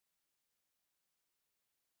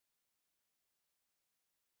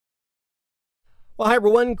Well, hi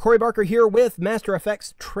everyone, Corey Barker here with Master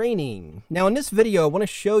Effects Training. Now in this video, I want to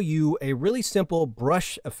show you a really simple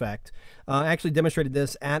brush effect. I actually demonstrated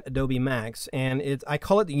this at Adobe Max, and I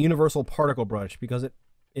call it the universal particle brush because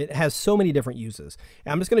it has so many different uses.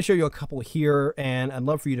 And I'm just going to show you a couple here, and I'd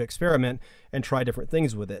love for you to experiment and try different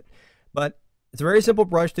things with it. But it's a very simple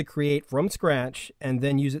brush to create from scratch and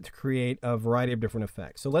then use it to create a variety of different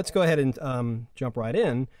effects. So let's go ahead and jump right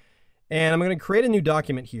in. And I'm going to create a new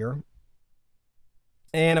document here.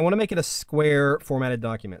 And I want to make it a square formatted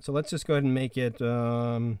document. So let's just go ahead and make it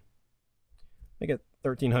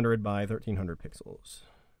 1300 by 1300 pixels.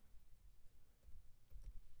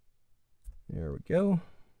 There we go.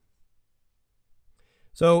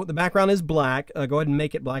 So the background is black. Go ahead and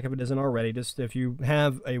make it black if it isn't already. Just if you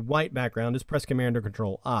have a white background, just press Command or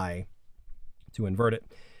Control I to invert it.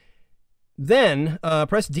 Then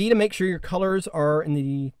press D to make sure your colors are in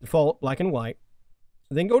the default black and white.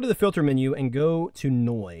 Then go to the filter menu and go to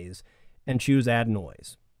noise and choose add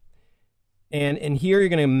noise. And in here, you're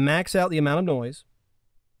going to max out the amount of noise.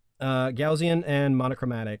 Gaussian and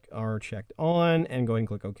monochromatic are checked on, and go ahead and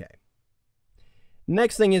click OK.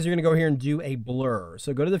 Next thing is you're going to go here and do a blur.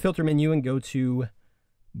 So go to the filter menu and go to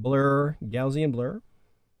blur, Gaussian blur.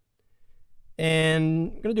 And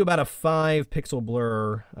I'm going to do about a 5 pixel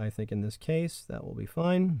blur, I think in this case. That will be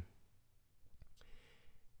fine.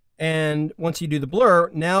 And once you do the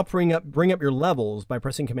blur, now bring up your levels by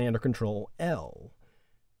pressing Command or Control L.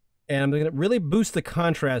 And I'm going to really boost the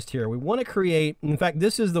contrast here. We want to create, in fact,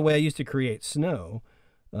 this is the way I used to create snow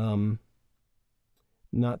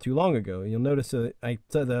not too long ago. You'll notice that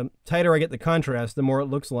the tighter I get the contrast, the more it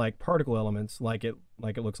looks like particle elements, like it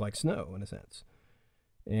looks like snow in a sense.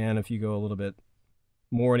 And if you go a little bit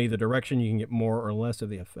more in either direction, you can get more or less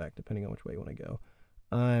of the effect, depending on which way you want to go.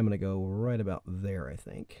 I'm going to go right about there, I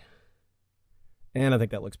think. And I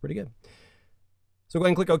think that looks pretty good. So go ahead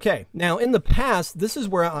and click OK. Now, in the past, this is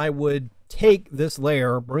where I would take this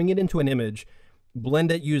layer, bring it into an image,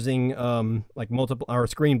 blend it using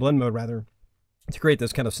screen blend mode, rather, to create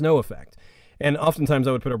this kind of snow effect. And oftentimes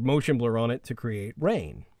I would put a motion blur on it to create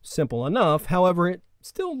rain. Simple enough. However, it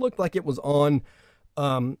still looked like it was on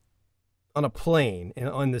a plane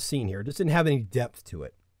on the scene here. It just didn't have any depth to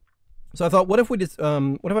it. So I thought, what if I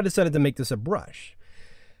decided to make this a brush?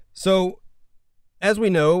 So as we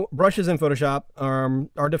know, brushes in Photoshop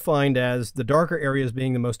are defined as the darker areas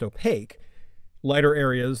being the most opaque. Lighter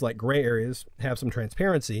areas, like gray areas, have some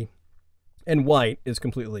transparency, and white is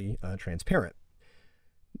completely transparent.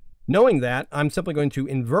 Knowing that, I'm simply going to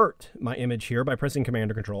invert my image here by pressing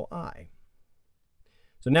Command or Control I.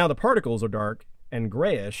 So now the particles are dark and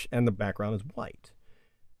grayish, and the background is white.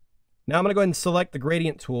 Now I'm going to go ahead and select the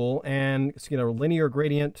gradient tool and just get a linear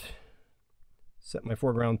gradient, set my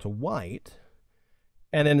foreground to white,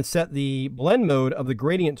 and then set the blend mode of the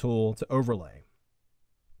gradient tool to overlay.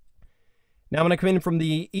 Now I'm going to come in from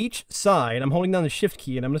each side. I'm holding down the Shift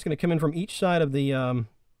key, and I'm just going to come in from each side of the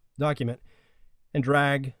document and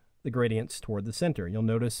drag the gradients toward the center. You'll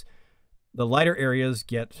notice the lighter areas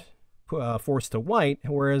get forced to white,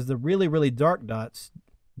 whereas the really, really dark dots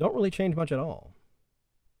don't really change much at all.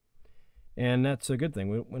 And that's a good thing.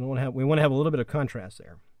 We want to have a little bit of contrast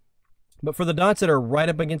there. But for the dots that are right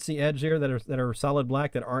up against the edge here, that are solid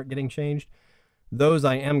black, that aren't getting changed, those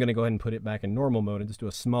I am going to go ahead and put it back in normal mode and just do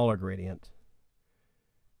a smaller gradient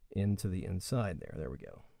into the inside there. There we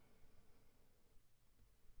go.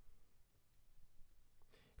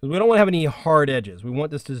 Because we don't want to have any hard edges. We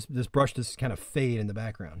want this brush to kind of fade in the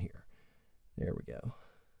background here. There we go.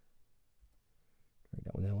 Drag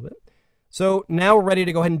that one down a little bit. So now we're ready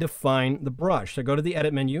to go ahead and define the brush. So go to the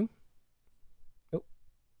Edit menu.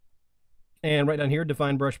 And right down here,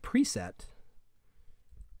 Define Brush Preset.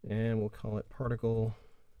 And we'll call it Particle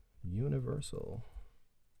Universal.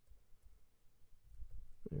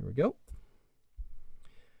 There we go.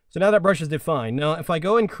 So now that brush is defined. Now if I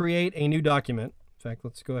go and create a new document, in fact,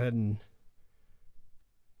 let's go ahead and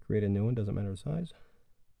create a new one, doesn't matter the size.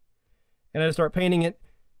 And I just start painting it.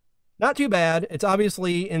 Not too bad. It's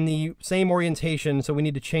obviously in the same orientation, so we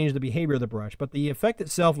need to change the behavior of the brush, but the effect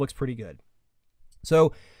itself looks pretty good.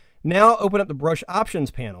 So now open up the brush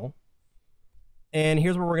options panel, and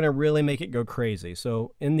here's where we're going to really make it go crazy.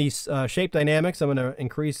 So in these shape dynamics, I'm going to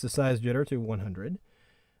increase the size jitter to 100.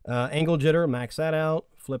 Angle jitter, max that out.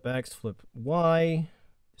 Flip X, flip Y.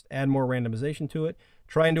 Just add more randomization to it.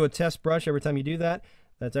 Try and do a test brush every time you do that.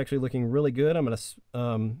 That's actually looking really good. I'm going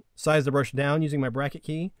to size the brush down using my bracket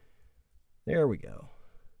key. There we go.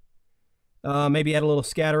 Maybe add a little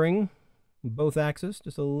scattering both axes,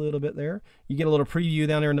 just a little bit there. You get a little preview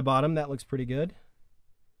down there in the bottom. That looks pretty good.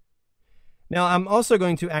 Now I'm also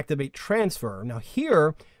going to activate transfer. Now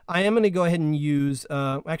here I am going to go ahead and use,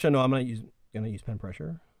 actually no, I'm going to use pen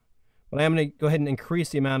pressure, but I am going to go ahead and increase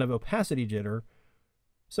the amount of opacity jitter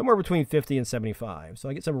somewhere between 50 and 75. So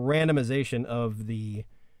I get some randomization of the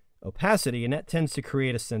opacity, and that tends to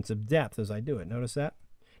create a sense of depth as I do it. Notice that?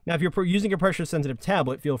 Now if you're using a pressure sensitive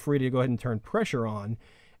tablet, feel free to go ahead and turn pressure on,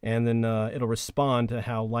 and then it'll respond to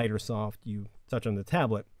how light or soft you touch on the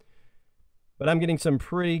tablet. But I'm getting some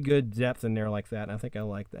pretty good depth in there like that, and I think I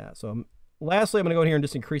like that. So lastly, I'm going to go in here and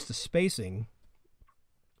just increase the spacing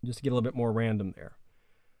just to get a little bit more random there.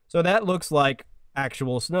 So that looks like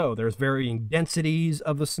actual snow. There's varying densities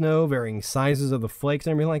of the snow, varying sizes of the flakes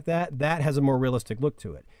and everything like that. That has a more realistic look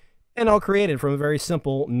to it. And I'll create it from a very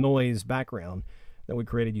simple noise background that we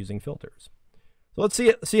created using filters. So let's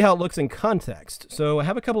see how it looks in context. So I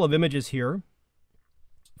have a couple of images here.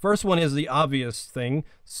 First one is the obvious thing,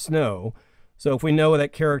 snow. So if we know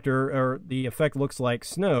that character or the effect looks like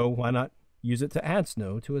snow, why not use it to add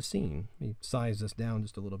snow to a scene? Let me size this down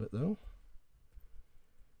just a little bit though.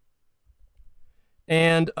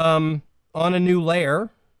 And on a new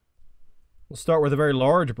layer, we'll start with a very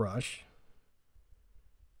large brush.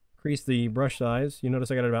 Increase the brush size. You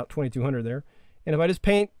notice I got it about 2200 there. And if I just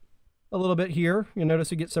paint a little bit here, you'll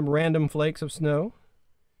notice you get some random flakes of snow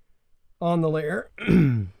on the layer. Let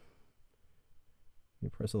me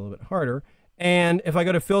press a little bit harder. And if I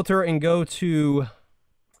go to filter and go to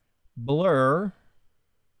blur,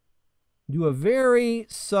 do a very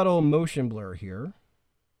subtle motion blur here.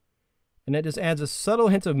 And that just adds a subtle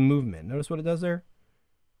hint of movement. Notice what it does there?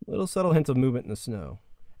 Little subtle hints of movement in the snow.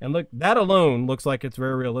 And look, that alone looks like it's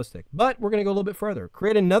very realistic. But we're going to go a little bit further.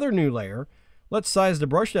 Create another new layer. Let's size the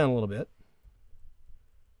brush down a little bit.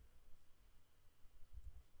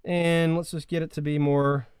 And let's just get it to be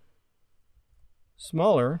more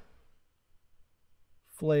smaller.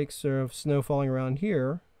 Flakes of snow falling around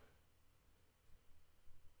here.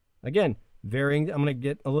 Again, varying. I'm going to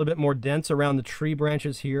get a little bit more dense around the tree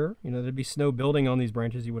branches here. You know, there'd be snow building on these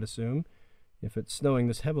branches, you would assume, if it's snowing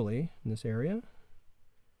this heavily in this area.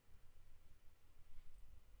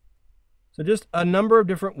 So just a number of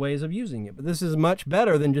different ways of using it. But this is much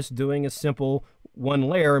better than just doing a simple one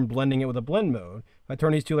layer and blending it with a blend mode. If I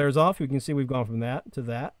turn these two layers off, you can see we've gone from that to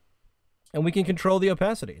that. And we can control the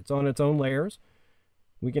opacity. It's on its own layers.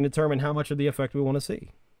 We can determine how much of the effect we want to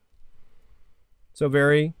see. So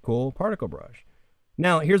very cool particle brush.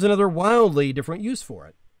 Now, here's another wildly different use for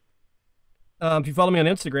it. If you follow me on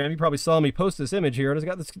Instagram, you probably saw me post this image here. It's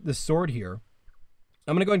got this sword here.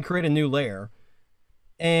 I'm going to go ahead and create a new layer.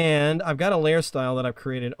 And I've got a layer style that I've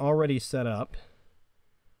created already set up.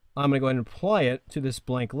 I'm going to go ahead and apply it to this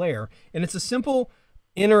blank layer. And it's a simple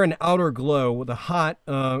inner and outer glow with a hot,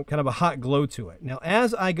 kind of a hot glow to it. Now,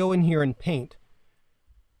 as I go in here and paint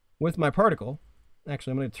with my particle,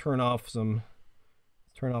 actually, I'm going to turn off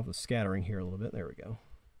the scattering here a little bit. There we go.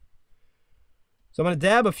 So I'm going to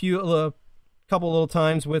dab a couple little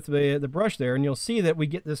times with the brush there, and you'll see that we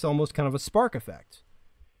get this almost kind of a spark effect.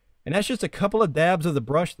 And that's just a couple of dabs of the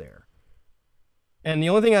brush there. And the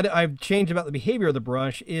only thing I've changed about the behavior of the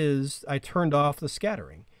brush is I turned off the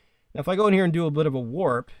scattering. Now if I go in here and do a bit of a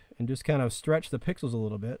warp and just kind of stretch the pixels a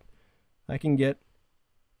little bit, I can get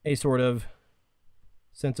a sort of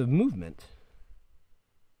sense of movement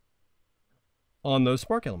on those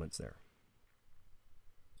spark elements there.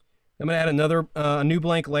 I'm going to add another a new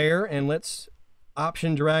blank layer, and let's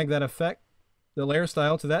option drag that effect, the layer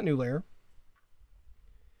style, to that new layer.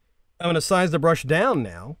 I'm going to size the brush down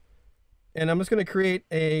now, and I'm just going to create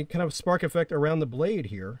a kind of spark effect around the blade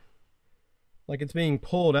here, like it's being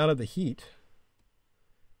pulled out of the heat.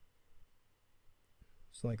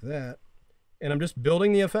 Just like that. And I'm just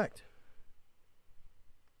building the effect.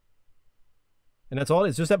 And that's all it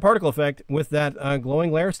is, just that particle effect with that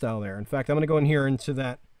glowing layer style there. In fact, I'm going to go in here into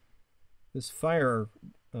this fire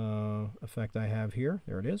effect I have here.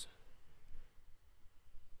 There it is.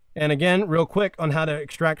 And again, real quick on how to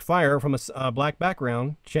extract fire from a black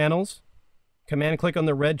background. Channels, command click on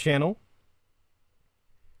the red channel.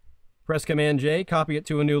 Press Command J, copy it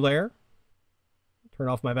to a new layer. Turn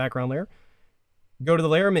off my background layer. Go to the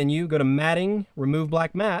layer menu, go to matting, remove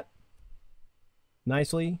black matte.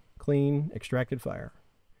 Nicely clean, extracted fire.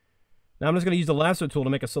 Now I'm just going to use the lasso tool to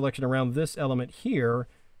make a selection around this element here.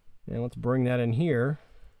 And let's bring that in here.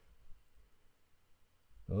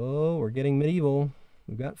 Oh, we're getting medieval.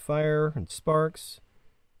 We've got fire and sparks.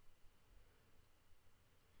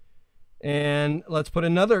 And let's put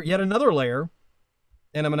yet another layer.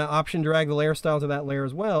 And I'm going to option drag the layer style to that layer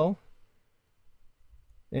as well.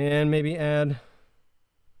 And maybe add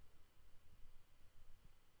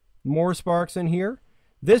more sparks in here.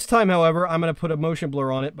 This time, however, I'm going to put a motion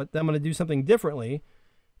blur on it, but I'm going to do something differently.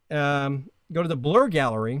 Go to the blur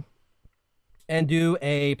gallery and do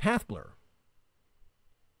a path blur.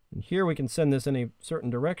 And here we can send this in a certain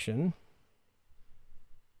direction.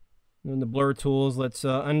 In the blur tools, let's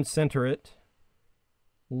uncenter it,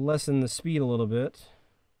 lessen the speed a little bit.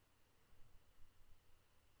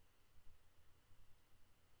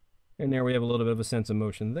 And there we have a little bit of a sense of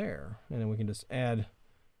motion there. And then we can just add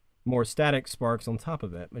more static sparks on top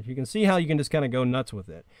of it. But you can see how you can just kind of go nuts with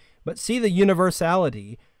it. But see the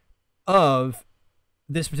universality of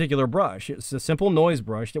this particular brush. It's a simple noise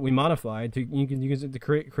brush that we modified. You can use it to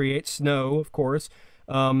create snow, of course.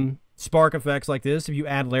 Spark effects like this if you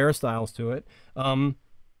add layer styles to it.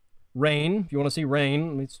 Rain, if you want to see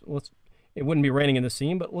rain, it wouldn't be raining in the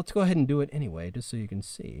scene, but let's go ahead and do it anyway, just so you can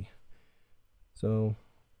see. So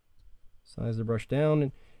size the brush down.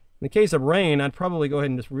 In the case of rain, I'd probably go ahead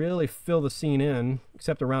and just really fill the scene in,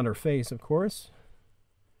 except around her face, of course.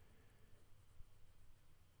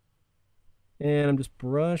 And I'm just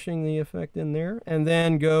brushing the effect in there, and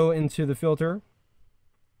then go into the filter.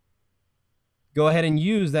 Go ahead and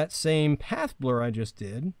use that same path blur I just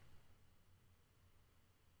did.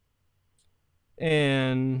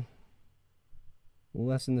 And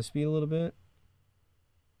lessen the speed a little bit.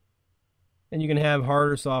 And you can have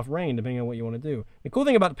hard or soft rain depending on what you want to do. The cool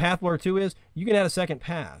thing about path blur too is you can add a second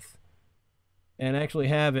path and actually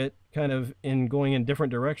have it kind of going in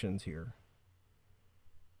different directions here.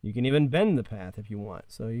 You can even bend the path if you want.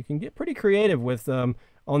 So you can get pretty creative with on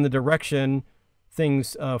the direction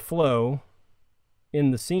things flow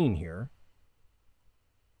in the scene here.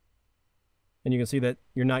 And you can see that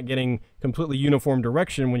you're not getting completely uniform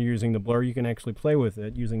direction when you're using the blur. You can actually play with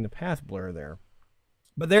it using the path blur there.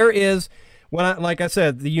 But there is, like I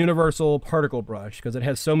said, the universal particle brush, because it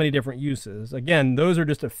has so many different uses. Again, those are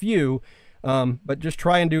just a few, but just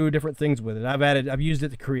try and do different things with it. I've used it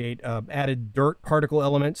to create added dirt particle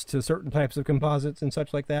elements to certain types of composites and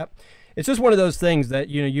such like that. It's just one of those things that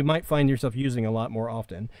you might find yourself using a lot more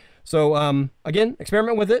often. So again,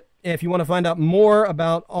 experiment with it. If you want to find out more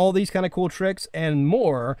about all these kind of cool tricks and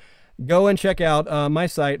more, go and check out my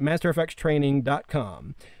site,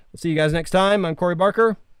 masterfxtraining.com. We'll see you guys next time. I'm Corey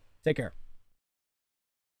Barker. Take care.